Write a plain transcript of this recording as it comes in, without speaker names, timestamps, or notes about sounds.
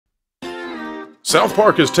South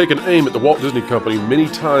Park has taken aim at the Walt Disney Company many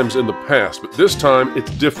times in the past, but this time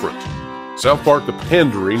it's different. South Park The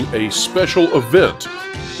Pandering, a special event,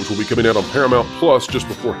 which will be coming out on Paramount Plus just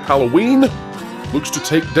before Halloween, looks to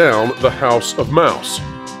take down the House of Mouse.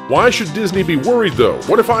 Why should Disney be worried, though?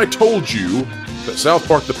 What if I told you that South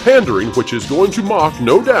Park The Pandering, which is going to mock,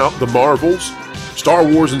 no doubt, the Marvels, Star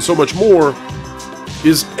Wars, and so much more,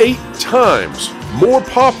 is 8 times more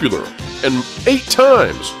popular and 8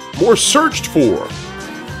 times more searched for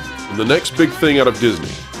than the next big thing out of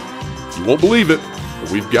Disney? You won't believe it,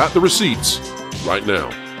 but we've got the receipts right now.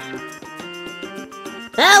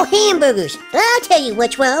 Oh, hamburgers. I'll tell you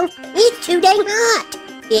what's wrong. It's too dang hot.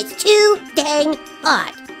 It's too dang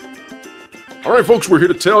hot. All right, folks, we're here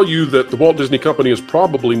to tell you that the Walt Disney Company is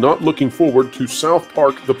probably not looking forward to South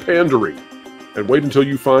Park The Pandering. And wait until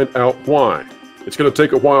you find out why. It's going to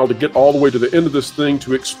take a while to get all the way to the end of this thing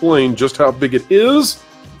to explain just how big it is.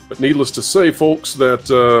 But needless to say, folks,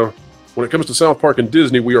 that when it comes to South Park and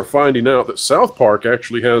Disney, we are finding out that South Park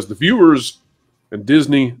actually has the viewers and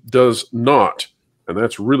Disney does not. And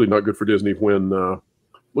that's really not good for Disney when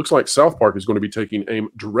looks like South Park is going to be taking aim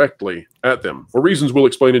directly at them, for reasons we'll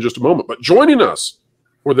explain in just a moment. But joining us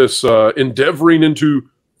for this endeavoring into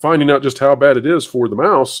finding out just how bad it is for the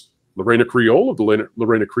mouse, Lorena Creole of the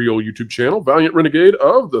Lorena Creole YouTube channel, Valiant Renegade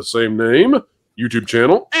of the same name YouTube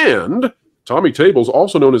channel, and Tommy Tables,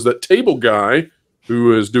 also known as that Table Guy,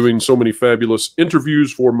 who is doing so many fabulous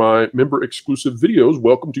interviews for my member-exclusive videos.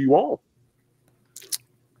 Welcome to you all.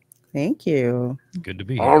 Thank you. Good to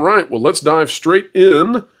be here. All right, well, let's dive straight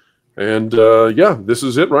in. And yeah, this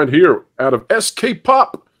is it right here. Out of SK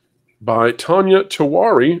Pop by Tanya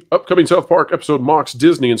Tawari. Upcoming South Park episode mocks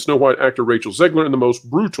Disney and Snow White actor Rachel Zegler in the most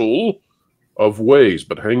brutal of ways.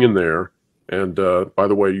 But hang in there. And by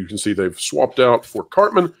the way, you can see they've swapped out for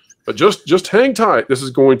Cartman. But just hang tight. This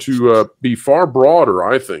is going to be far broader,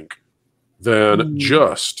 I think, than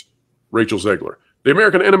just Rachel Zegler. The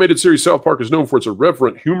American animated series South Park is known for its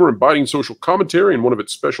irreverent humor and biting social commentary in one of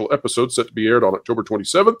its special episodes set to be aired on October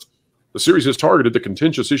 27th. The series has targeted the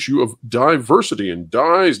contentious issue of diversity in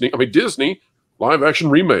Disney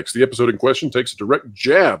live-action remakes. The episode in question takes a direct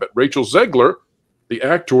jab at Rachel Zegler, the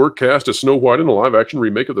actor cast as Snow White in a live-action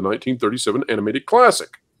remake of the 1937 animated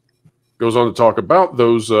classic. Goes on to talk about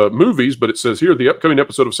those movies, but it says here, the upcoming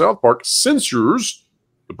episode of South Park censures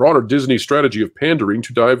the broader Disney strategy of pandering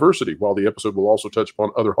to diversity. While the episode will also touch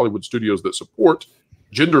upon other Hollywood studios that support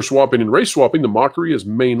gender swapping and race swapping, the mockery is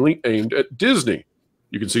mainly aimed at Disney.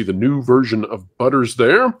 You can see the new version of Butters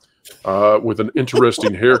there with an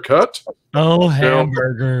interesting haircut. Oh,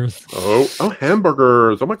 hamburgers. Oh,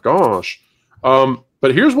 hamburgers. Oh, my gosh.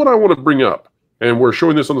 But here's what I want to bring up, and we're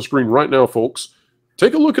showing this on the screen right now, folks.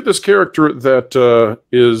 Take a look at this character that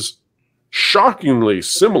is shockingly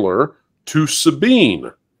similar to Sabine.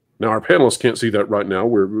 Now, our panelists can't see that right now,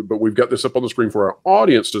 but we've got this up on the screen for our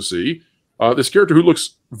audience to see. This character who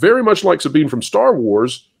looks very much like Sabine from Star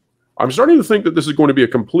Wars. I'm starting to think that this is going to be a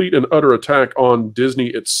complete and utter attack on Disney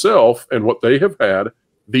itself and what they have had,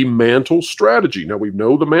 the mantle strategy. Now, we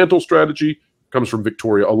know the mantle strategy comes from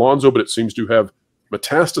Victoria Alonso, but it seems to have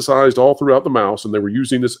metastasized all throughout the mouse, and they were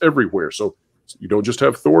using this everywhere. So you don't just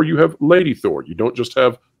have Thor, you have Lady Thor. You don't just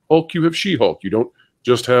have Hulk, you have She-Hulk. You don't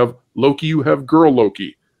just have Loki, you have Girl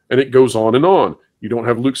Loki. And it goes on and on. You don't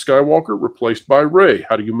have Luke Skywalker replaced by Rey.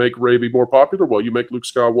 How do you make Rey be more popular? Well, you make Luke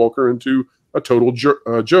Skywalker into a total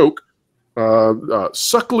joke,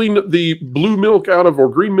 suckling the blue milk out of, or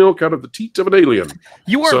green milk out of the teat of an alien.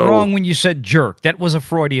 You weren't wrong when you said jerk. That was a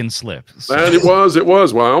Freudian slip. And it was.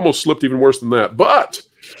 Well, I almost slipped even worse than that. But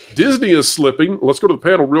Disney is slipping. Let's go to the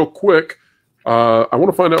panel real quick. I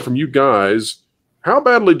want to find out from you guys, how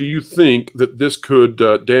badly do you think that this could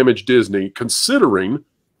damage Disney, considering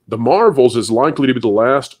the Marvels is likely to be the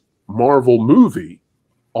last Marvel movie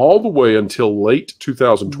all the way until late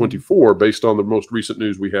 2024, based on the most recent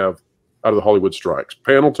news we have out of the Hollywood strikes.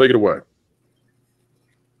 Panel, take it away.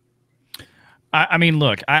 I mean,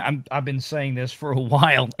 look, I've been saying this for a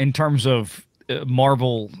while in terms of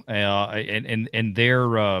Marvel and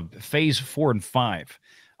their Phase 4 and 5.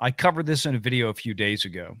 I covered this in a video a few days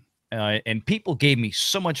ago, and people gave me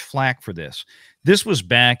so much flack for this. This was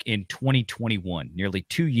back in 2021, nearly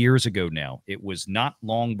 2 years ago now. It was not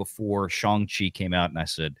long before Shang-Chi came out, and I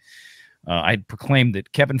said, I proclaimed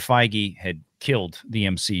that Kevin Feige had killed the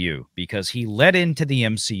MCU because he led into the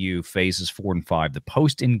MCU Phases 4 and 5, the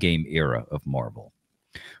post-Endgame era of Marvel,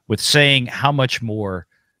 with saying how much more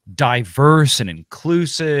diverse and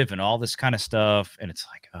inclusive and all this kind of stuff. And it's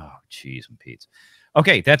like, oh, geez and Pete's.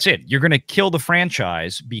 Okay, that's it. You're going to kill the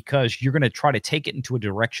franchise because you're going to try to take it into a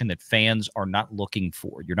direction that fans are not looking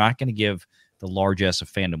for. You're not going to give the largesse of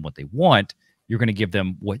fandom what they want, you're going to give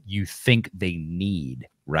them what you think they need,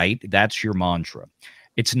 right? That's your mantra.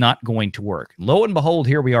 It's not going to work. Lo and behold,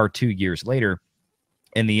 here we are 2 years later,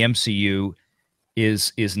 and the MCU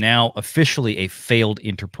is now officially a failed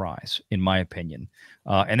enterprise, in my opinion.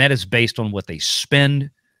 And that is based on what they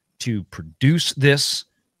spend to produce this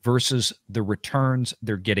versus the returns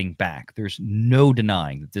they're getting back. There's no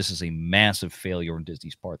denying that this is a massive failure on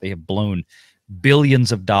Disney's part. They have blown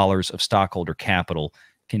billions of dollars of stockholder capital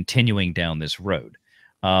continuing down this road.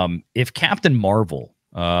 If Captain Marvel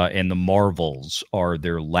and the Marvels are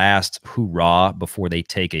their last hurrah before they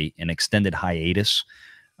take an extended hiatus,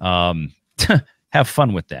 have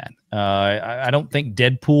fun with that. I don't think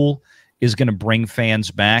Deadpool is going to bring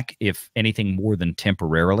fans back, if anything more than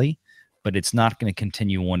temporarily, but it's not going to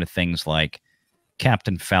continue on to things like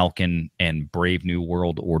Captain Falcon and Brave New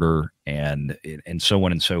World Order and so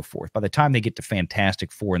on and so forth. By the time they get to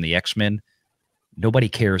Fantastic Four and the X-Men, nobody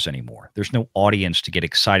cares anymore. There's no audience to get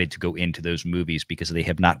excited to go into those movies because they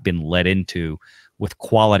have not been led into with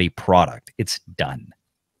quality product. It's done.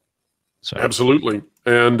 So Absolutely.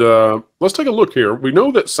 And let's take a look here. We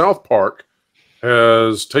know that South Park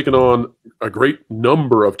has taken on a great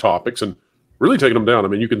number of topics and really taken them down. I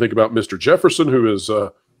mean, you can think about Mr. Jefferson, who is,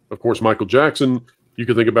 of course, Michael Jackson. You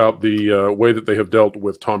can think about the way that they have dealt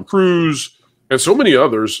with Tom Cruise and so many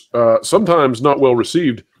others, sometimes not well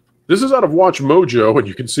received. This is out of Watch Mojo, and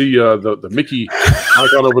you can see the Mickey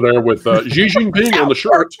icon over there with Xi Jinping on the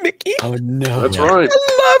shirt. Mickey. Oh, no. That's right.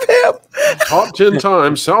 I love him. Top 10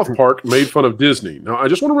 times South Park made fun of Disney. Now, I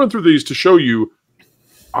just want to run through these to show you,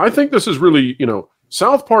 I think this is really,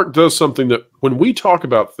 South Park does something that when we talk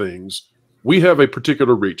about things, we have a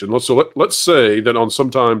particular reach. And let's say that on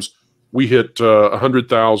sometimes we hit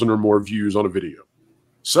 100,000 or more views on a video.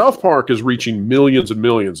 South Park is reaching millions and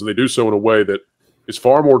millions, and they do so in a way that is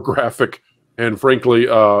far more graphic and, frankly,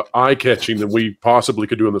 eye-catching than we possibly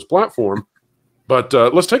could do on this platform. But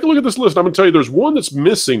let's take a look at this list. I'm going to tell you there's one that's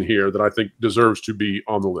missing here that I think deserves to be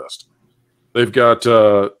on the list. They've got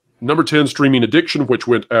number 10, Streaming Addiction, which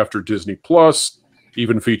went after Disney+,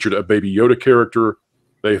 even featured a Baby Yoda character.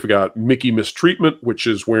 They've got Mickey Mistreatment, which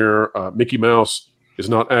is where Mickey Mouse is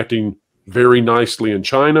not acting very nicely in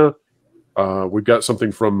China. We've got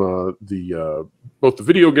something from both the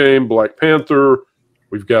video game, Black Panther.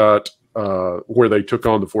 We've got where they took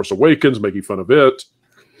on The Force Awakens, making fun of it.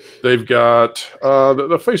 They've got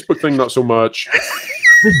the Facebook thing, not so much.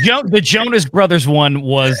 The Jonas Brothers one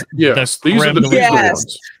was yes, the these are the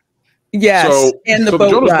ones. Yes, and the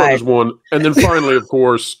boat Jonas ride. Brothers one, and then finally, of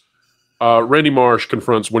course, Randy Marsh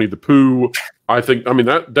confronts Winnie the Pooh.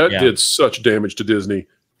 That did such damage to Disney.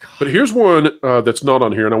 But here's one that's not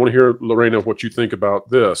on here, and I want to hear, Lorena, what you think about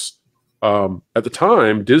this. At the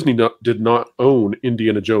time, Disney did not own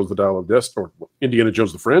Indiana Jones: The Dial of Destiny, or Indiana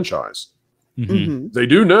Jones the franchise. Mm-hmm. They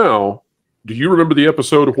do now. Do you remember the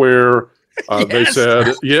episode where they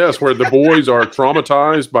said, where the boys are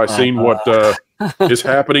traumatized by seeing what is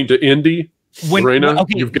happening to Indy? Lorena,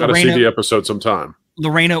 you've got to see the episode sometime.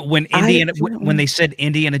 Lorena, when they said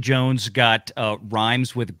Indiana Jones got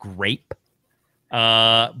rhymes with grape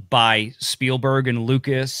by Spielberg and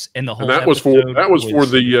Lucas, and the whole that was for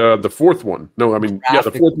the fourth one. No,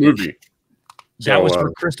 the fourth movie. That was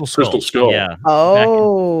for Crystal Skull. Crystal Skull. Yeah.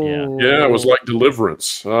 Oh. Yeah, it was like Deliverance.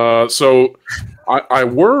 So I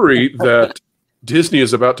worry that Disney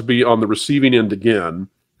is about to be on the receiving end again.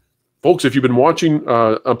 Folks, if you've been watching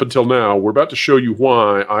up until now, we're about to show you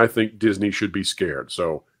why I think Disney should be scared.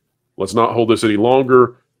 So let's not hold this any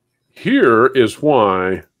longer. Here is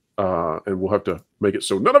why, and we'll have to make it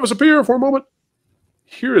so none of us appear for a moment.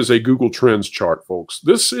 Here is a Google Trends chart, folks.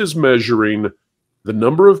 This is measuring the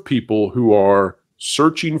number of people who are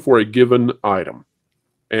searching for a given item.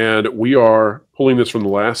 And we are pulling this from the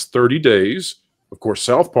last 30 days. Of course,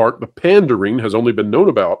 South Park, The Pandering, has only been known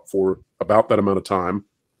about for about that amount of time.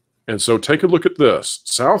 And so take a look at this.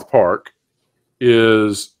 South Park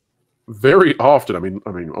is very often,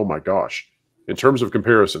 oh my gosh, in terms of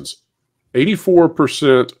comparisons,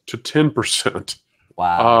 84% to 10%.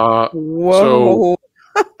 Wow. Whoa. So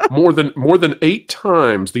more than 8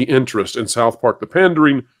 times the interest in South Park The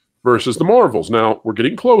Pandering versus the Marvels. Now, we're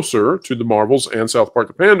getting closer to the Marvels and South Park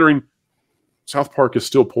The Pandering. South Park is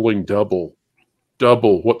still pulling double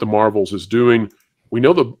what the Marvels is doing. We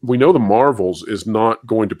know the Marvels is not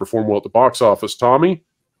going to perform well at the box office. Tommy,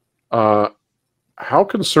 how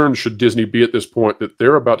concerned should Disney be at this point that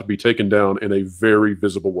they're about to be taken down in a very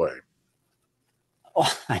visible way?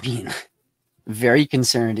 Oh, very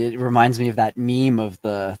concerned. It reminds me of that meme of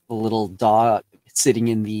the little dog sitting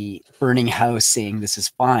in the burning house saying this is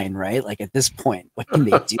fine, right? Like, at this point, what can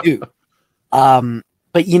they do?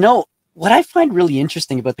 But you know what I find really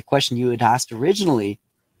interesting about the question you had asked originally,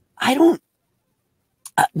 I don't.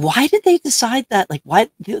 Why did they decide that? Like, why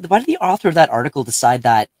did the author of that article decide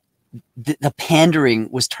that the pandering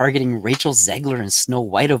was targeting Rachel Zegler and Snow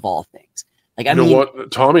White of all things? Like, I You know mean,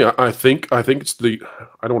 what, Tommy? I think it's the.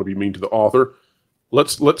 I don't want to be mean to the author.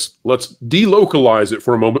 Let's delocalize it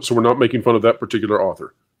for a moment, so we're not making fun of that particular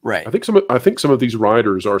author. right? I think some of these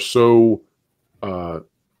writers are so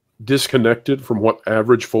disconnected from what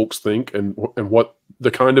average folks think and what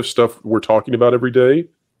the kind of stuff we're talking about every day.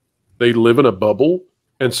 They live in a bubble,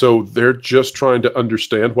 and so they're just trying to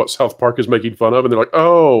understand what South Park is making fun of, and they're like,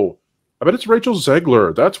 "Oh, I bet it's Rachel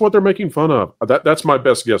Zegler. That's what they're making fun of." That's my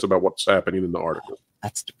best guess about what's happening in the article.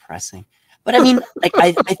 That's depressing. But I mean, like,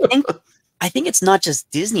 I think it's not just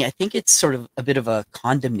Disney. I think it's sort of a bit of a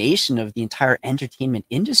condemnation of the entire entertainment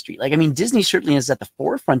industry. Like, I mean, Disney certainly is at the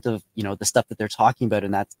forefront of, you know, the stuff that they're talking about,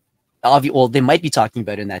 and that's obvious. Well, they might be talking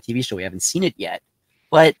about it in that TV show. We haven't seen it yet,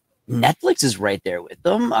 but Netflix is right there with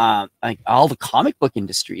them. Like, all the comic book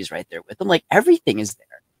industry is right there with them. Like, everything is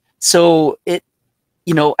there. So it,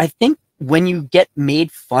 you know, I think when you get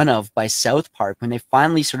made fun of by South Park, when they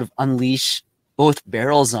finally sort of unleash both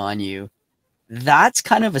barrels on you, that's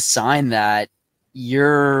kind of a sign that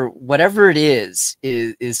you're, whatever it is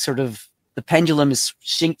sort of, the pendulum is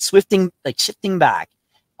shifting back.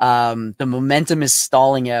 The momentum is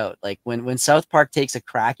stalling out. Like, when South Park takes a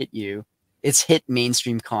crack at you, it's hit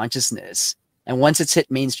mainstream consciousness. And once it's hit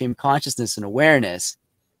mainstream consciousness and awareness,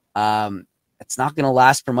 it's not going to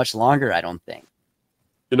last for much longer, I don't think.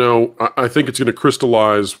 You know, I think it's going to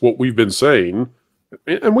crystallize what we've been saying,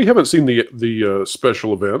 and we haven't seen the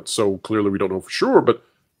special event, so clearly we don't know for sure, but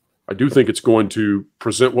I do think it's going to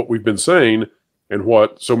present what we've been saying and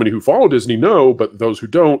what so many who follow Disney know, but those who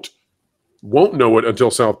don't won't know it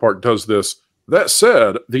until South Park does this. That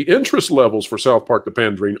said, the interest levels for South Park The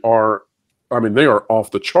Pandering are, I mean, they are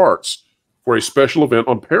off the charts for a special event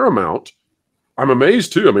on Paramount. I'm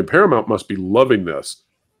amazed too. I mean, Paramount must be loving this.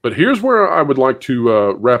 But here's where I would like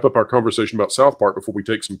to wrap up our conversation about South Park before we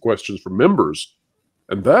take some questions from members.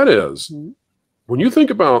 And that is, when you think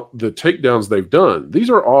about the takedowns they've done, these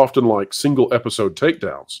are often like single episode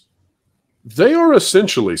takedowns. They are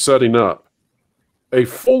essentially setting up a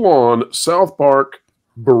full-on South Park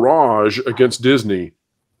barrage against Disney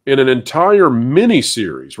in an entire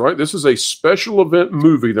mini-series, right? This is a special event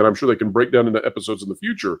movie that I'm sure they can break down into episodes in the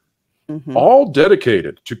future, all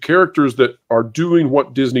dedicated to characters that are doing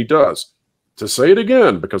what Disney does. To say it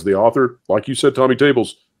again, because the author, like you said, Tommy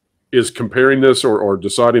Tables, is comparing this or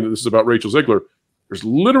deciding that this is about Rachel Zegler. There's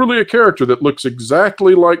literally a character that looks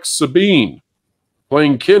exactly like Sabine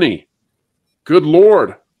playing Kenny. Good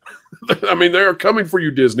Lord. I mean, they're coming for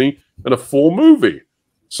you, Disney, in a full movie.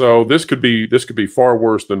 So this could be far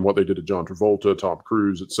worse than what they did to John Travolta, Tom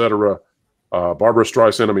Cruise, etc. Barbara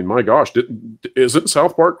Streisand. I mean, my gosh, isn't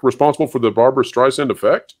South Park responsible for the Barbara Streisand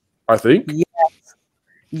effect? I think.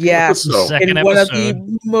 Yes. So. Second in one of episode.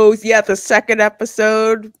 the most, the second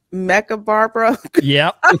episode, Mecha Barbara.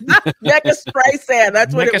 Yep. Mecha Streisand.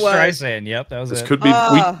 That's what it was. Mecha Streisand. Yep, that was This it. could be.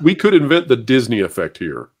 We could invent the Disney effect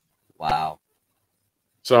here. Wow.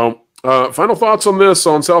 So, final thoughts on this,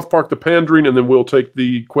 on South Park The Pandering, and then we'll take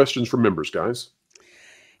the questions from members, guys.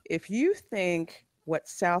 If you think what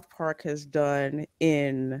South Park has done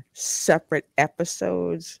in separate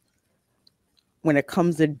episodes, when it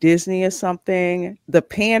comes to Disney or something, The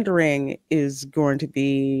Pandering is going to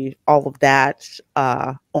be all of that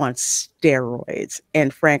on steroids.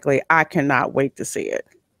 And frankly, I cannot wait to see it.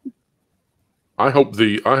 I hope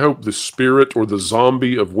the spirit or the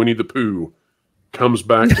zombie of Winnie the Pooh comes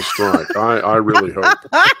back to strike. I really hope.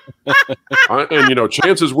 And you know,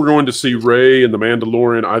 chances we're going to see Rey and the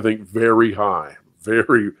Mandalorian, I think, very high.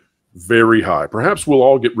 Very, very high. Perhaps we'll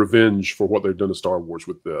all get revenge for what they've done to Star Wars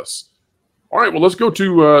with this. All right, well, let's go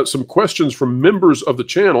to some questions from members of the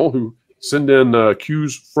channel who send in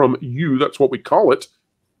cues from you. That's what we call it.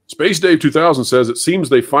 Space Dave 2000 says, it seems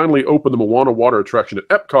they finally opened the Moana water attraction at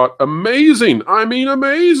Epcot. Amazing. I mean,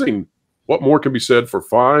 amazing. What more can be said for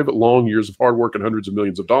 5 long years of hard work and hundreds of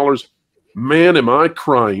millions of dollars? Man, am I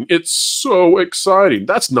crying. It's so exciting.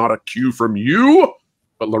 That's not a cue from you.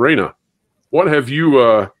 But Lorena, what have you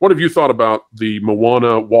thought about the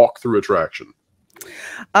Moana walkthrough attraction?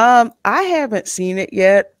 I haven't seen it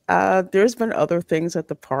yet. There's been other things at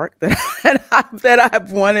the park that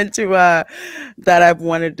I've wanted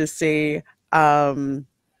to see. I'm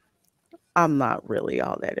not really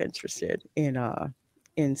all that interested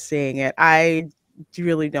in seeing it. I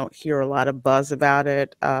really don't hear a lot of buzz about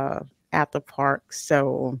it at the park.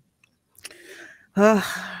 So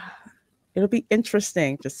it'll be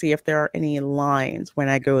interesting to see if there are any lines when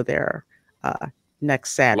I go there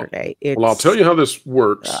next Saturday. Well, I'll tell you how this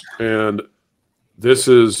works, and this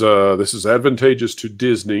is advantageous to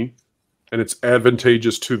Disney, and it's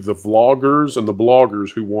advantageous to the vloggers and the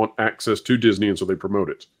bloggers who want access to Disney, and so they promote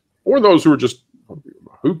it, or those who are just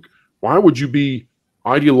why would you be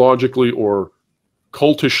ideologically or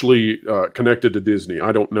cultishly connected to Disney?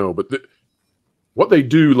 I don't know, but what they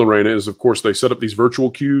do, Lorena, is of course they set up these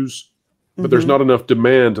virtual queues, but there's not enough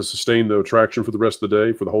demand to sustain the attraction for the rest of the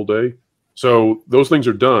day, for the whole day. So those things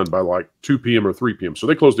are done by like 2 p.m. or 3 p.m. So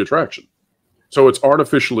they close the attraction. So it's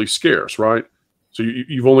artificially scarce, right? So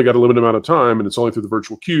you've only got a limited amount of time, and it's only through the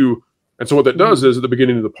virtual queue. And so what that does is at the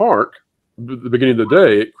beginning of the park, the beginning of the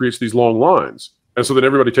day, it creates these long lines. And so then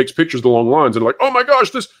everybody takes pictures of the long lines and like, oh my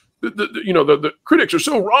gosh, the critics are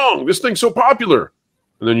so wrong. This thing's so popular.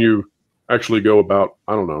 And then you actually go about,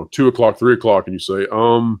 I don't know, 2 o'clock, 3 o'clock, and you say,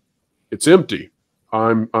 it's empty.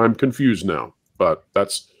 I'm confused now. But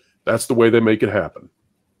that's the way they make it happen.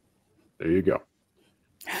 There you go.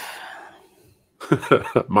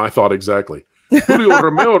 My thought exactly. Julio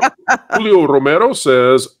Romero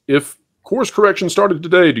says, if course correction started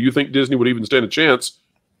today, do you think Disney would even stand a chance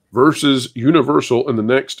versus Universal in the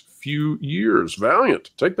next few years?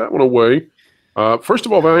 Valiant, take that one away. First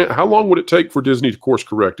of all, Valiant, how long would it take for Disney to course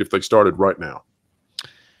correct if they started right now?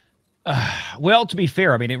 Well, to be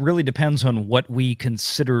fair, I mean, it really depends on what we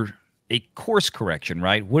consider a course correction,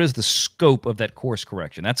 right? What is the scope of that course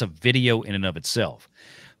correction? That's a video in and of itself.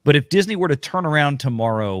 But if Disney were to turn around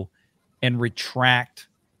tomorrow and retract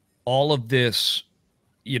all of this,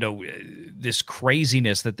 this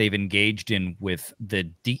craziness that they've engaged in with the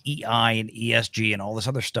DEI and ESG and all this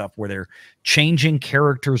other stuff where they're changing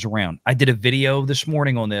characters around. I did a video this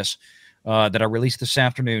morning on this that I released this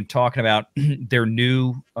afternoon talking about their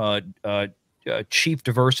new chief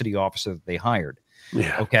diversity officer that they hired.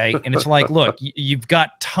 Yeah. Okay. And it's like, look, you've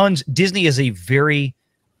got tons. Disney is a very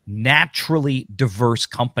naturally diverse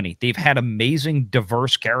company. They've had amazing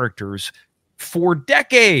diverse characters for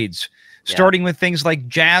decades, starting with things like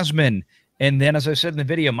Jasmine. And then, as I said in the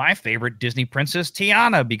video, my favorite Disney princess,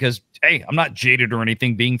 Tiana, because, hey, I'm not jaded or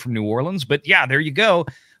anything being from New Orleans, but yeah, there you go.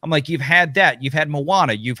 I'm like, you've had that. You've had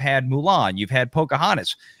Moana. You've had Mulan. You've had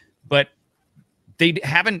Pocahontas. But they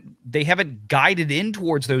haven't guided in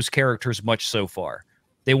towards those characters much so far.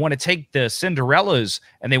 They want to take the Cinderellas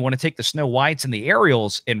and they want to take the Snow Whites and the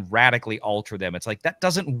Ariels and radically alter them. It's like, that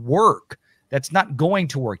doesn't work. That's not going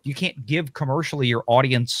to work. You can't give commercially your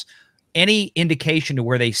audience any indication to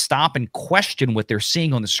where they stop and question what they're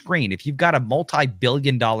seeing on the screen. If you've got a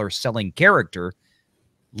multi-billion-dollar selling character,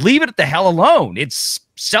 leave it the hell alone. It's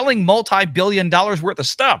selling multi-billion dollars worth of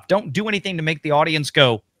stuff. Don't do anything to make the audience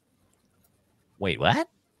go, wait, what?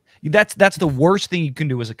 That's the worst thing you can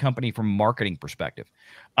do as a company from a marketing perspective.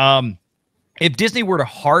 If Disney were to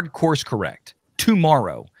hard course correct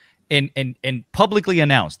tomorrow and publicly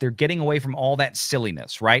announce they're getting away from all that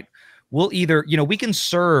silliness, right? We'll either, we can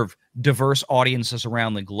serve diverse audiences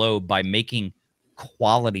around the globe by making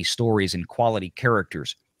quality stories and quality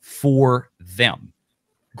characters for them.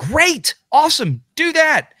 Great. Awesome. Do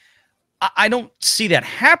that. I don't see that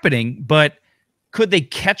happening, but could they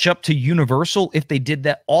catch up to Universal if they did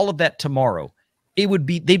that, all of that tomorrow?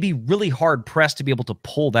 They'd be really hard pressed to be able to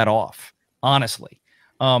pull that off, honestly.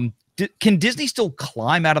 Can Disney still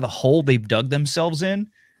climb out of the hole they've dug themselves in?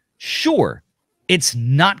 Sure. It's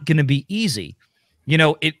not going to be easy.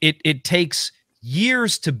 It takes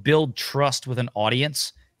years to build trust with an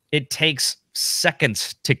audience. It takes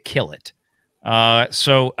seconds to kill it.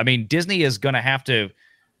 So, I mean, Disney is going to have to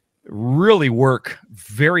really work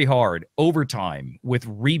very hard over time with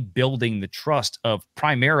rebuilding the trust of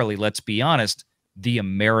primarily, let's be honest, the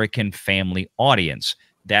American family audience.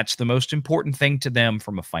 That's the most important thing to them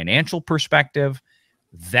from a financial perspective.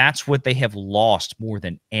 That's what they have lost more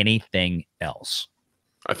than anything else.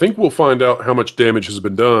 I think we'll find out how much damage has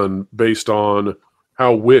been done based on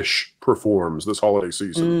how Wish performs this holiday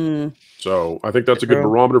season. So I think that's a good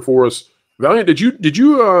barometer for us. Valiant, did you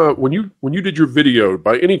when you did your video,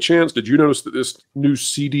 by any chance did you notice that this new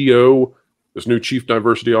CDO, this new Chief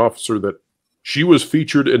Diversity Officer, that she was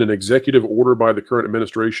featured in an executive order by the current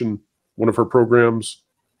administration, one of her programs?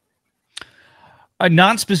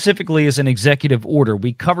 Not specifically as an executive order.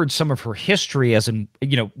 We covered some of her history as in,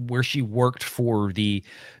 where she worked for the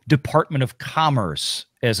Department of Commerce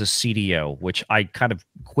as a CDO, which I kind of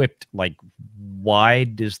quipped, like, why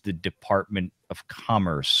does the Department of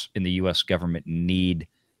Commerce in the U.S. government need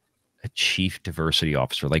a chief diversity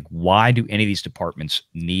officer? Like, why do any of these departments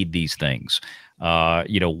need these things?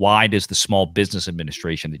 You know, why does the Small Business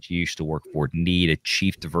Administration that you used to work for need a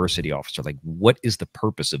chief diversity officer? Like, what is the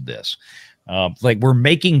purpose of this? Like, we're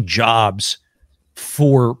making jobs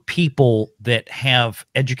for people that have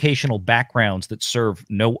educational backgrounds that serve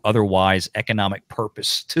no otherwise economic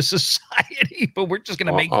purpose to society, but we're just going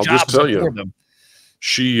to make I'll jobs just tell for you, them.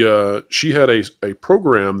 she had a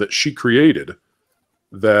program that she created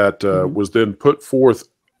that was then put forth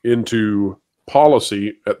into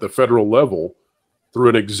policy at the federal level through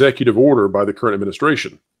an executive order by the current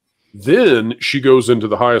administration. Then she goes into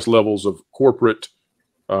the highest levels of corporate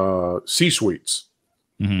C-suites.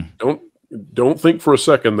 Don't think for a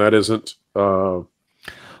second that isn't. Well,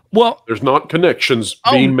 there's not connections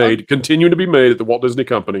being made, continue to be made at the Walt Disney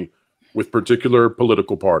Company with particular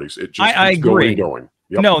political parties. It just I keeps agree. going and going.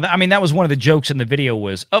 Yep. No, I mean, that was one of the jokes in the video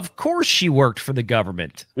was, of course she worked for the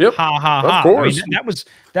government. Yep. Ha ha ha. Of course. I mean,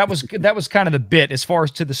 that was kind of the bit as far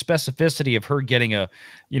as to the specificity of her getting a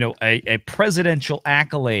presidential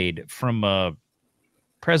accolade from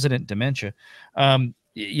President Dementia.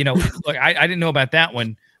 You know, look, I didn't know about that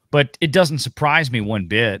one, but it doesn't surprise me one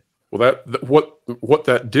bit. Well, what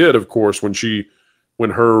that did, of course, when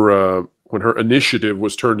her initiative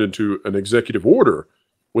was turned into an executive order,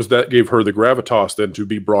 was that gave her the gravitas then to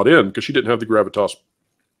be brought in, because she didn't have the gravitas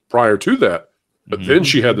prior to that. But then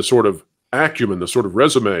she had the sort of acumen, the sort of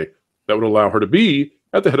resume that would allow her to be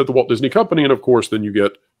at the head of the Walt Disney Company. And of course, then you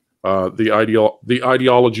get the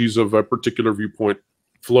ideologies of a particular viewpoint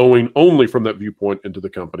flowing only from that viewpoint into the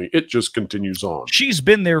company. It just continues on. She's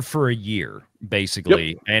been there for a year,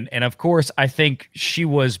 basically. Yep. And of course, I think she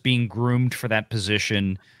was being groomed for that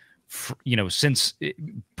position,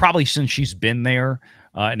 probably since she's been there.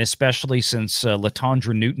 And especially since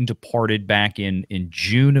Latondra Newton departed back in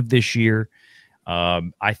June of this year.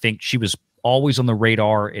 I think she was always on the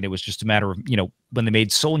radar, and it was just a matter of, when they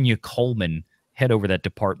made Sonia Coleman head over that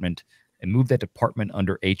department and move that department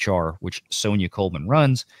under HR, which Sonia Coleman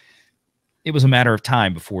runs, it was a matter of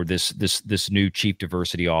time before this new chief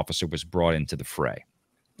diversity officer was brought into the fray.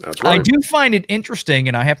 That's right. I do find it interesting,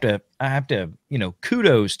 and I have to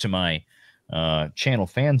kudos to my channel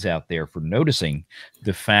fans out there for noticing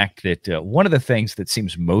the fact that one of the things that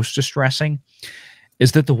seems most distressing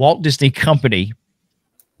is that the Walt Disney Company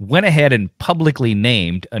went ahead and publicly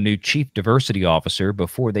named a new chief diversity officer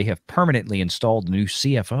before they have permanently installed a new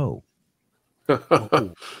CFO.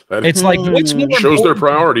 It's like, what's more shows important? Their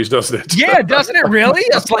priorities, doesn't it? Yeah, doesn't it really?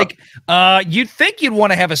 It's like you'd think you'd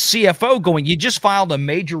want to have a CFO going. You just filed a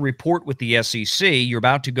major report with the SEC. You're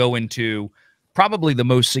about to go into probably the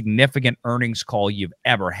most significant earnings call you've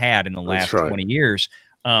ever had in the last 20 years.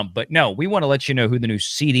 But no, we want to let you know who the new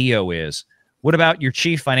CDO is. What about your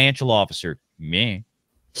chief financial officer? Me.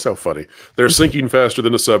 So funny. They're sinking faster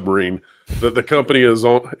than a submarine. The company is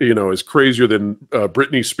is crazier than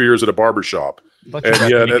Britney Spears at a barbershop. And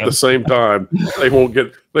yet at the same time, they won't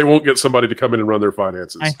get somebody to come in and run their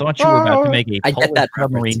finances. I thought you were about to make a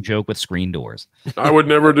submarine joke with screen doors. I would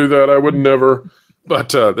never do that. I would never. But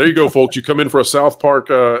there you go, folks. You come in for a South Park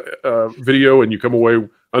video, and you come away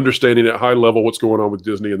understanding at high level what's going on with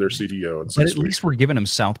Disney and their CDO. And but at least we're giving them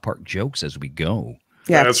South Park jokes as we go.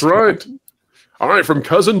 Yeah, that's right. All right, from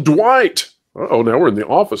Cousin Dwight. Uh-oh, now we're in the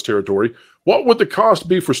Office territory. What would the cost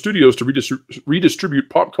be for studios to redistribute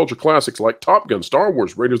pop culture classics like Top Gun, Star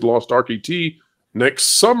Wars, Raiders of the Lost Ark, E.T.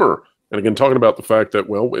 next summer? And again, talking about the fact that,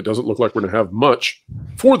 well, it doesn't look like we're going to have much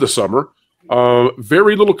for the summer.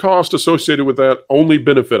 Very little cost associated with that. Only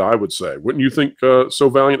benefit, I would say. Wouldn't you think so,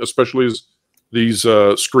 Valiant, especially as these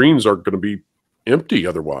screens are going to be empty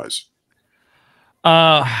otherwise?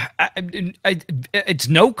 It's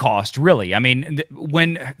no cost, really. I mean,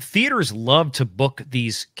 when theaters love to book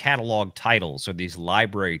these catalog titles or these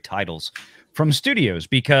library titles from studios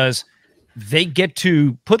because they get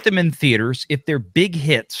to put them in theaters if they're big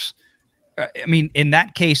hits. I mean, in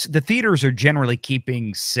that case, the theaters are generally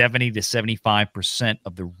keeping 70 to 75%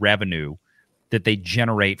 of the revenue that they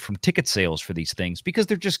generate from ticket sales for these things because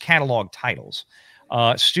they're just catalog titles.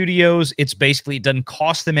 Studios, it doesn't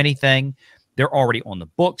cost them anything. They're already on the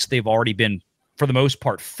books. They've already been, for the most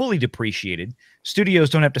part, fully depreciated. Studios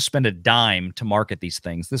don't have to spend a dime to market these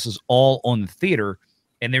things. This is all on the theater,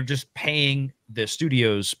 and they're just paying the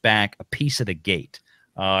studios back a piece of the gate.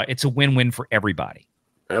 It's a win-win for everybody.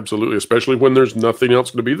 Absolutely, especially when there's nothing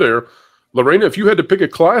else going to be there. Lorena, if you had to pick a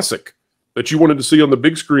classic that you wanted to see on the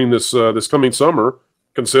big screen this coming summer,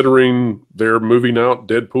 considering they're moving out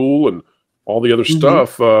Deadpool and all the other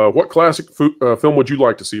stuff, what classic film would you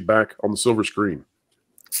like to see back on the silver screen?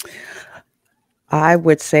 I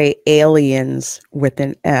would say Aliens with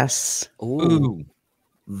an S. Ooh.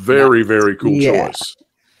 Very, very cool Yeah. choice.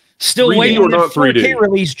 Still 3D waiting or on the not 3D? 4K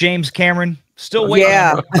release, James Cameron. Still waiting.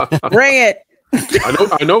 Yeah, bring it.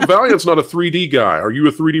 I know Valiant's not a 3D guy. Are you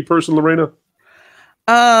a 3D person, Lorena?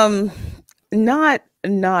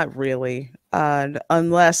 Not really.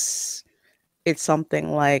 Unless it's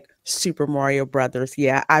something like Super Mario Brothers.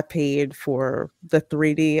 Yeah, I paid for the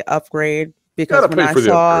 3D upgrade because Gotta when pay I for the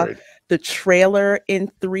saw upgrade. the trailer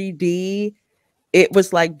in 3D, it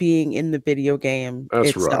was like being in the video game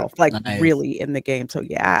That's right. itself, like Nice. really in the game. So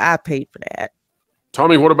yeah, I paid for that.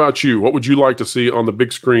 Tommy, what about you? What would you like to see on the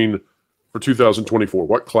big screen for 2024?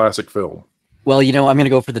 What classic film? Well, you know, I'm going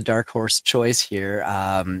to go for the dark horse choice here.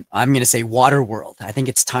 I'm going to say Waterworld. I think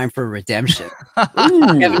it's time for redemption.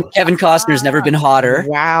 Kevin Costner's never been hotter.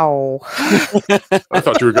 Wow. I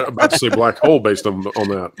thought you were about to say Black Hole based on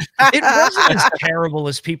that. It wasn't as terrible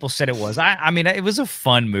as people said it was. I mean, it was a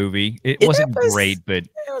fun movie. It wasn't great, but It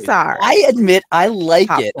was all right. I admit I like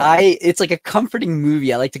it. Popcorn. It's like a comforting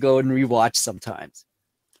movie I like to go and rewatch sometimes.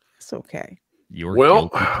 It's okay. your Well,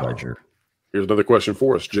 guilty pleasure. Here's another question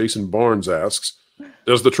for us. Jason Barnes asks,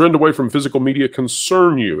 does the trend away from physical media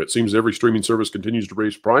concern you? It seems every streaming service continues to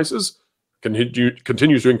raise prices,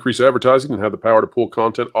 continues to increase advertising, and have the power to pull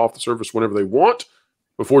content off the service whenever they want.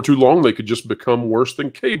 Before too long, they could just become worse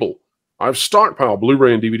than cable. I've stockpiled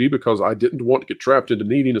Blu-ray and DVD because I didn't want to get trapped into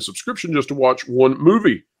needing a subscription just to watch one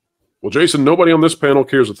movie. Well, Jason, nobody on this panel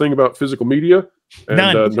cares a thing about physical media,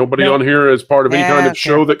 and nobody on here is part of any kind of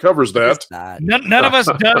show that covers that. None of us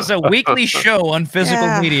does a weekly show on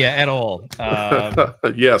physical media at all.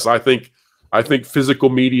 Yes, I think physical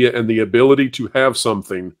media and the ability to have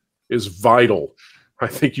something is vital. I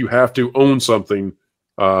think you have to own something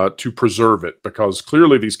to preserve it, because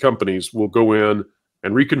clearly these companies will go in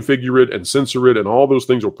and reconfigure it and censor it and all those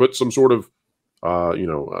things, or put some sort of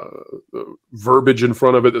verbiage in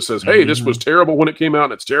front of it that says, hey, this was terrible when it came out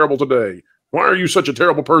and it's terrible today. Why are you such a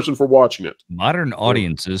terrible person for watching it? Modern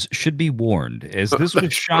audiences should be warned, as this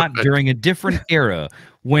was shot during a different era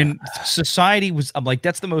when society was, I'm like,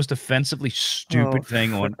 that's the most offensively stupid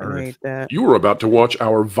thing on earth. You were about to watch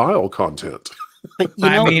our vile content. But, you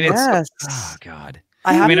know, I mean, it's, Yes. oh, God.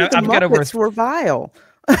 I mean, I've the got over Muppets were vile.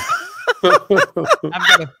 I've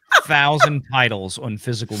got 1,000 titles on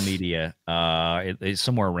physical media. It's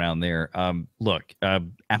somewhere around there. Look,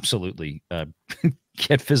 absolutely,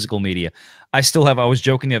 get physical media. I was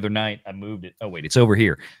joking the other night. I moved it. Oh wait, it's over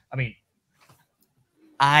here. I mean,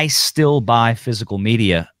 I still buy physical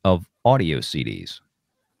media of audio CDs.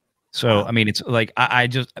 So I mean, it's like I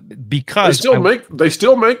just because they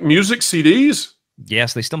still make music CDs.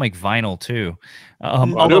 Yes, they still make vinyl too. I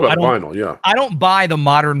know about vinyl, yeah. I don't buy the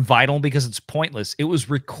modern vinyl because it's pointless. It was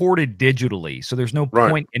recorded digitally, so there's no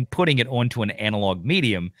point in putting it onto an analog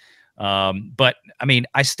medium. But I mean,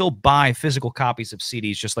 I still buy physical copies of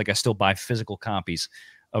CDs, just like I still buy physical copies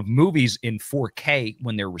of movies in 4K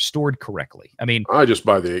when they're restored correctly. I mean, I just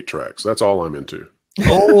buy the 8 tracks. That's all I'm into.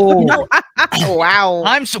 Oh, wow!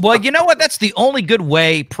 Well, you know what? That's the only good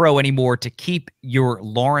way, Pro, anymore to keep your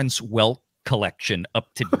Lawrence Welk collection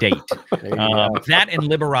up to date. That and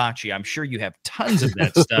Liberace, I'm sure you have tons of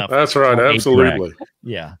that stuff. That's right, absolutely.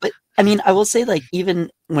 Yeah. But I mean, I will say, like, even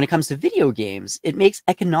when it comes to video games, it makes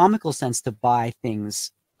economical sense to buy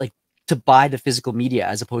things, like to buy the physical media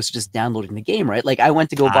as opposed to just downloading the game, right? Like I went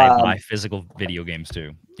to go buy physical video games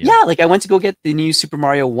too. Yeah, like I went to go get the new Super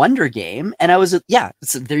Mario Wonder game, and I was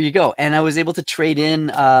so there you go, and I was able to trade in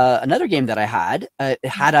another game that I had.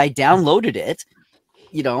 Had I downloaded it,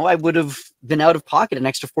 you know, I would have been out of pocket an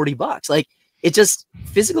extra $40. Like, it just,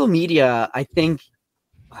 physical media, I think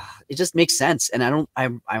it just makes sense. And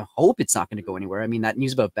I hope it's not going to go anywhere. I mean, that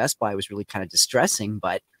news about Best Buy was really kind of distressing,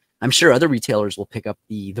 but I'm sure other retailers will pick up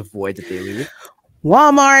the void that they leave.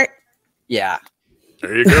 Walmart. Yeah.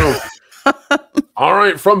 There you go. All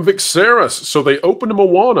right, from Vixeris. So they opened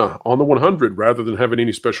Moana on the 100 rather than having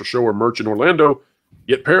any special show or merch in Orlando,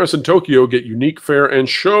 yet Paris and Tokyo get unique fare and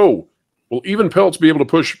show. Will even pelts be able to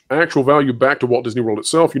push actual value back to Walt Disney World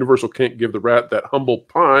itself? Universal can't give the rat that humble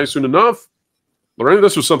pie soon enough. Lorena,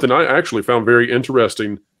 this was something I actually found very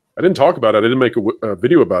interesting. I didn't talk about it. I didn't make a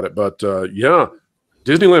video about it. But yeah,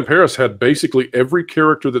 Disneyland Paris had basically every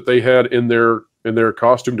character that they had in their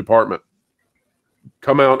costume department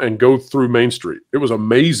come out and go through Main Street. It was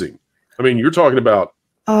amazing. I mean, you're talking about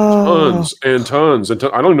tons and tons and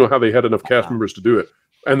tons. I don't know how they had enough cast members to do it.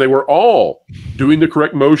 And they were all doing the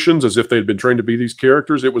correct motions as if they'd been trained to be these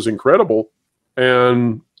characters. It was incredible.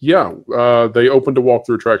 And yeah, they opened a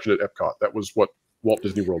walkthrough attraction at Epcot. That was what Walt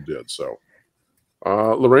Disney World did. So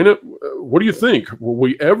Lorena, what do you think? Will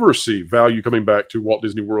we ever see value coming back to Walt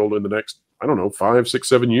Disney World in the next, I don't know, 5, 6,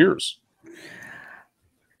 7 years?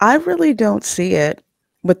 I really don't see it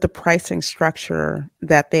with the pricing structure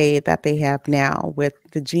that they have now, with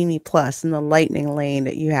the Genie Plus and the Lightning Lane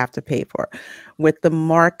that you have to pay for, with the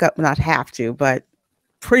markup, not have to, but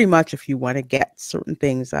pretty much if you want to get certain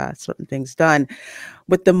things done,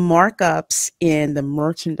 with the markups in the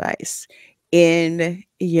merchandise, in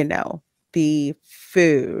the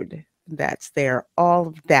food that's there, all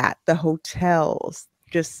of that, the hotels,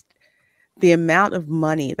 just the amount of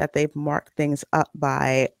money that they've marked things up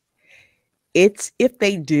by. It's, if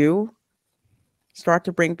they do start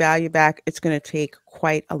to bring value back, it's going to take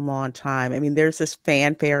quite a long time. I mean, there's this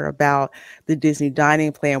fanfare about the Disney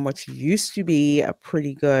dining plan, which used to be a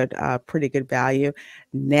pretty good value.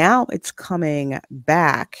 Now it's coming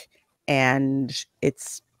back, and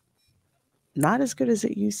it's not as good as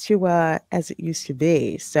it used to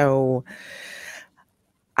be. So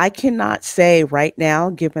I cannot say right now,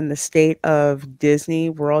 given the state of Disney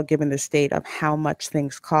World, given the state of how much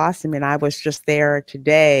things cost. I mean, I was just there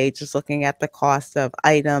today, just looking at the cost of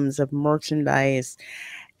items, of merchandise,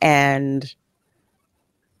 and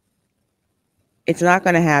it's not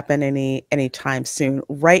going to happen anytime soon.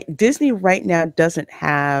 Right? Disney right now doesn't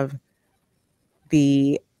have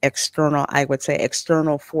the external, I would say,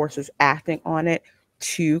 external forces acting on it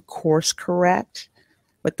to course correct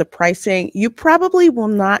with the pricing. You probably will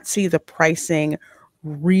not see the pricing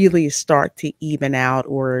really start to even out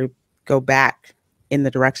or go back in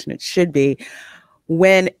the direction it should be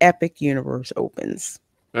when Epic Universe opens.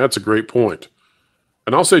 That's a great point.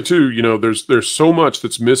 And I'll say too, there's so much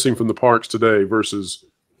that's missing from the parks today versus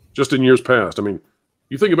just in years past. I mean,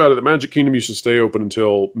 you think about it, the Magic Kingdom used to stay open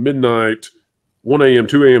until midnight, 1 a.m.,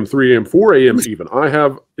 2 a.m., 3 a.m., 4 a.m. even. I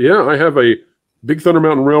have a Big Thunder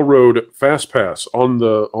Mountain Railroad Fast Pass on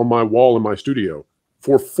my wall in my studio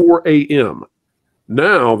for 4 a.m.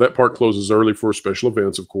 Now that park closes early for special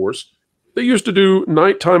events, of course. They used to do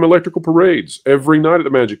nighttime electrical parades every night at the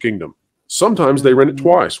Magic Kingdom. Sometimes they ran it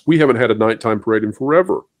twice. We haven't had a nighttime parade in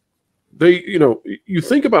forever. You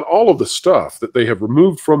think about all of the stuff that they have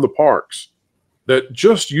removed from the parks that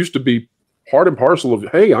just used to be part and parcel of,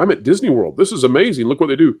 hey, I'm at Disney World. This is amazing. Look what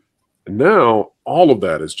they do. And now all of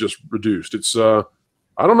that is just reduced. It's, I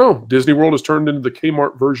don't know. Disney World has turned into the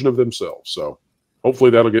Kmart version of themselves. So hopefully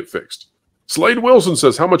that'll get fixed. Slade Wilson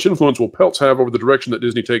says, how much influence will Peltz have over the direction that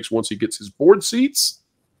Disney takes once he gets his board seats?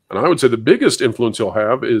 And I would say the biggest influence he'll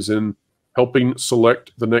have is in helping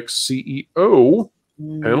select the next CEO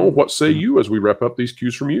panel. What say you as we wrap up these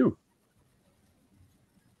cues from you?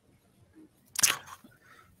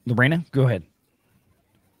 Lorena, go ahead.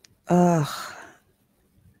 The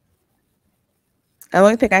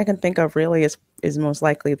only thing I can think of really is most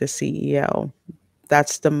likely the CEO.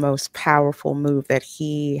 That's the most powerful move that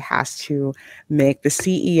he has to make. The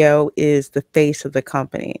CEO is the face of the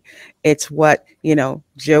company. It's what,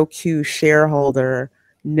 Joe Q shareholder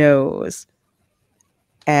knows.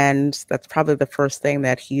 And that's probably the first thing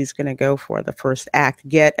that he's going to go for, the first act.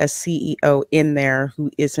 Get a CEO in there who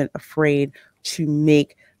isn't afraid to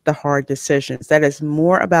make the hard decisions. That is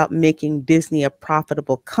more about making Disney a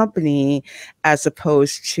profitable company as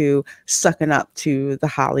opposed to sucking up to the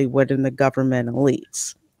Hollywood and the government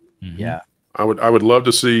elites. Mm-hmm. Yeah. I would love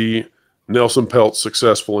to see Nelson Peltz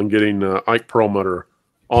successful in getting Ike Perlmutter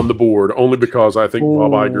on the board, only because I think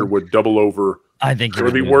Bob Iger would double over. I think it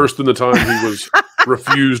would be worse than the time he was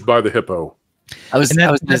refused by the hippo.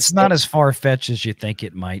 That's not as far-fetched as you think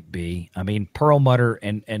it might be. I mean, Perlmutter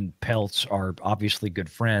and Peltz are obviously good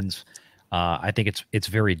friends. I think it's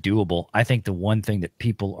very doable. I think the one thing that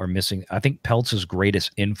people are missing, I think Peltz's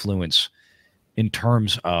greatest influence in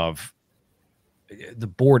terms of the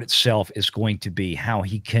board itself is going to be how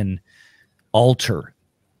he can alter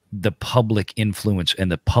the public influence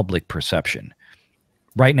and the public perception.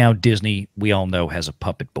 Right now, Disney, we all know, has a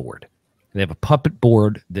puppet board. They have a puppet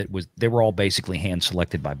board they were all basically hand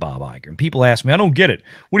selected by Bob Iger. And people ask me, I don't get it.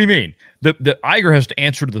 What do you mean? The Iger has to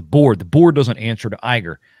answer to the board. The board doesn't answer to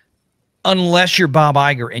Iger. Unless you're Bob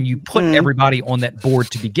Iger and you put everybody on that board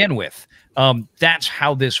to begin with. That's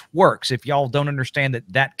how this works. If y'all don't understand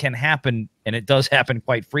that can happen, and it does happen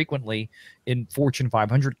quite frequently in Fortune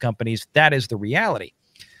 500 companies, that is the reality.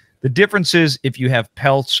 The difference is if you have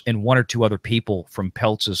Peltz and one or two other people from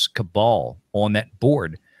Peltz's cabal on that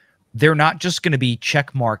board, they're not just going to be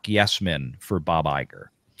checkmark yes men for Bob Iger.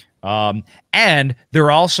 And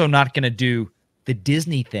they're also not going to do the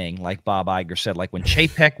Disney thing like Bob Iger said. Like when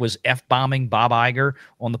Chapek was F-bombing Bob Iger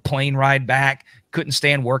on the plane ride back, couldn't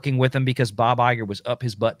stand working with him because Bob Iger was up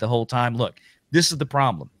his butt the whole time. Look, this is the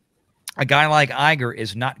problem. a guy like Iger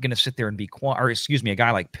is not going to sit there and be quiet, or excuse me, a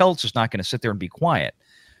guy like Peltz is not going to sit there and be quiet.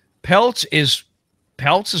 Peltz is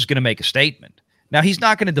going to make a statement. Now, he's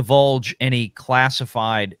not going to divulge any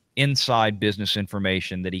classified inside business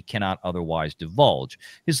information that he cannot otherwise divulge.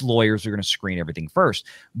 His lawyers are going to screen everything first,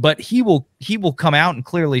 but he will come out and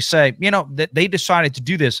clearly say, you know, that they decided to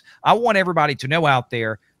do this. I want everybody to know out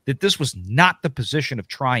there that this was not the position of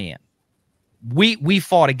Tryon. We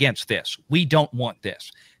fought against this. We don't want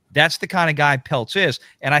this. That's the kind of guy Peltz is,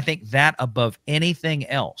 and I think that above anything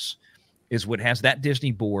else is what has that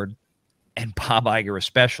Disney board and Bob Iger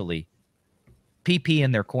especially pee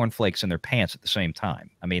in their cornflakes in their pants at the same time.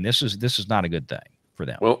 I mean, this is not a good thing for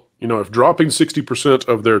them. Well, you know, if dropping 60%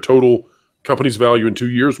 of their total company's value in 2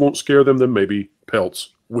 years won't scare them, then maybe Peltz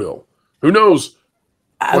will. Who knows?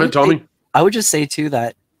 Go ahead, Tommy. I would just say, too,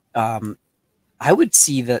 that I would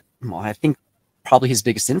see that, well, I think probably his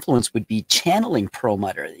biggest influence would be channeling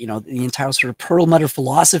Perlmutter, you know, the entire sort of Perlmutter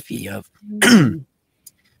philosophy of,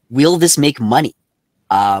 will this make money?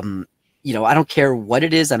 You know, I don't care what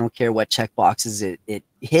it is. I don't care what check boxes it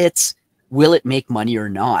hits. Will it make money or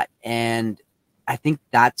not? And I think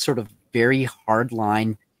that sort of very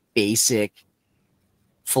hardline, basic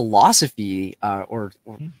philosophy, or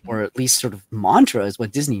at least sort of mantra, is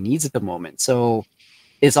what Disney needs at the moment. So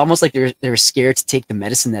it's almost like they're scared to take the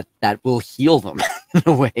medicine that will heal them in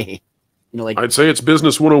a way. You know, like, I'd say it's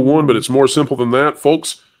business 101, but it's more simple than that,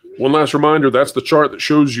 folks. One last reminder, that's the chart that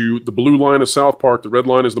shows you the blue line is South Park, the red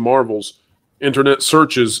line is the Marvels. Internet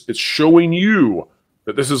searches, it's showing you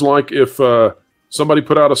that this is like if somebody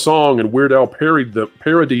put out a song and Weird Al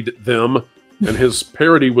parodied them, and his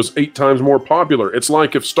parody was 8 times more popular. It's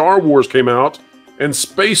like if Star Wars came out and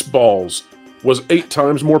Spaceballs was 8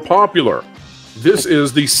 times more popular. This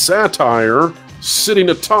is the satire sitting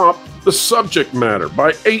atop the subject matter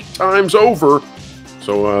by 8 times over.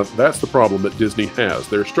 So that's the problem that Disney has.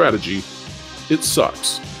 Their strategy, it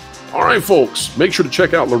sucks. All right, folks, make sure to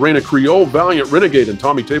check out Lorena Creole, Valiant Renegade, and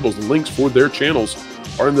Tommy Tables. The links for their channels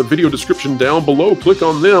are in the video description down below. Click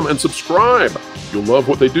on them and subscribe. You'll love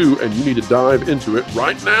what they do, and you need to dive into it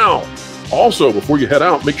right now. Also, before you head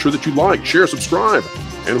out, make sure that you like, share, subscribe.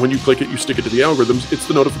 And when you click it, you stick it to the algorithms. It's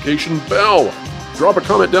the notification bell. Drop a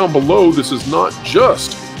comment down below. This is not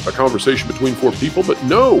just a conversation between 4 people, but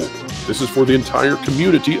no, this is for the entire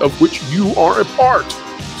community of which you are a part.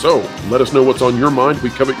 So let us know what's on your mind. We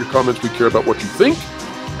covet your comments. We care about what you think.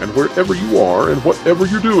 And wherever you are and whatever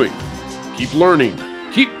you're doing, keep learning,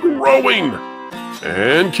 keep growing,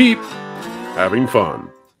 and keep having fun.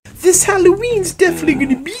 This Halloween's definitely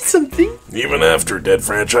gonna be something. Even after dead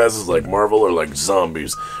franchises like Marvel are like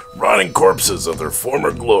zombies, rotting corpses of their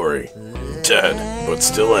former glory. Dead, but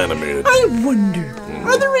still animated. I wonder,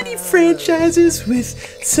 are there any franchises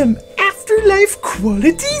with some afterlife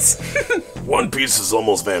qualities? One Piece is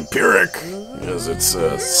almost vampiric, as it's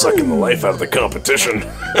sucking the life out of the competition.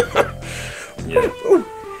 Yeah.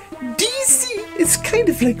 DC is kind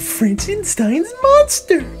of like Frankenstein's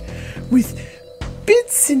monster, with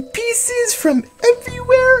bits and pieces from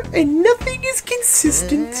everywhere and nothing is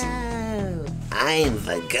consistent. I'm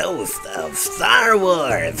the ghost of Star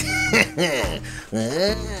Wars.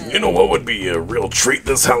 You know what would be a real treat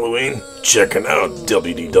this Halloween? Checking out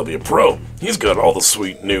WDW Pro. He's got all the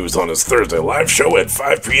sweet news on his Thursday live show at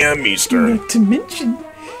 5 p.m. Eastern. Not to mention,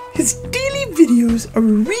 his daily videos are a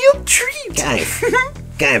real treat.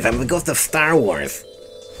 Guys, I'm the ghost of Star Wars.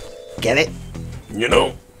 Get it? You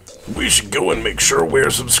know, we should go and make sure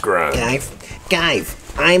we're subscribed. Guys,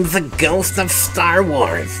 I'm the ghost of Star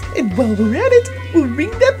Wars. And while we're at it, we'll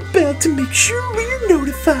ring that bell to make sure we're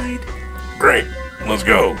notified. Great, let's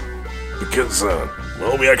go. Because,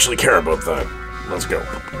 well, we actually care about that. Let's go.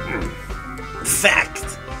 Fact.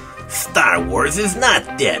 Star Wars is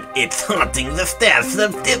not dead. It's haunting the staffs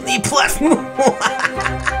of Disney Plus.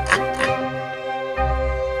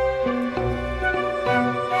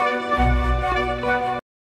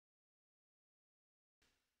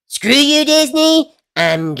 Screw you, Disney.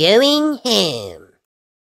 I'm going home.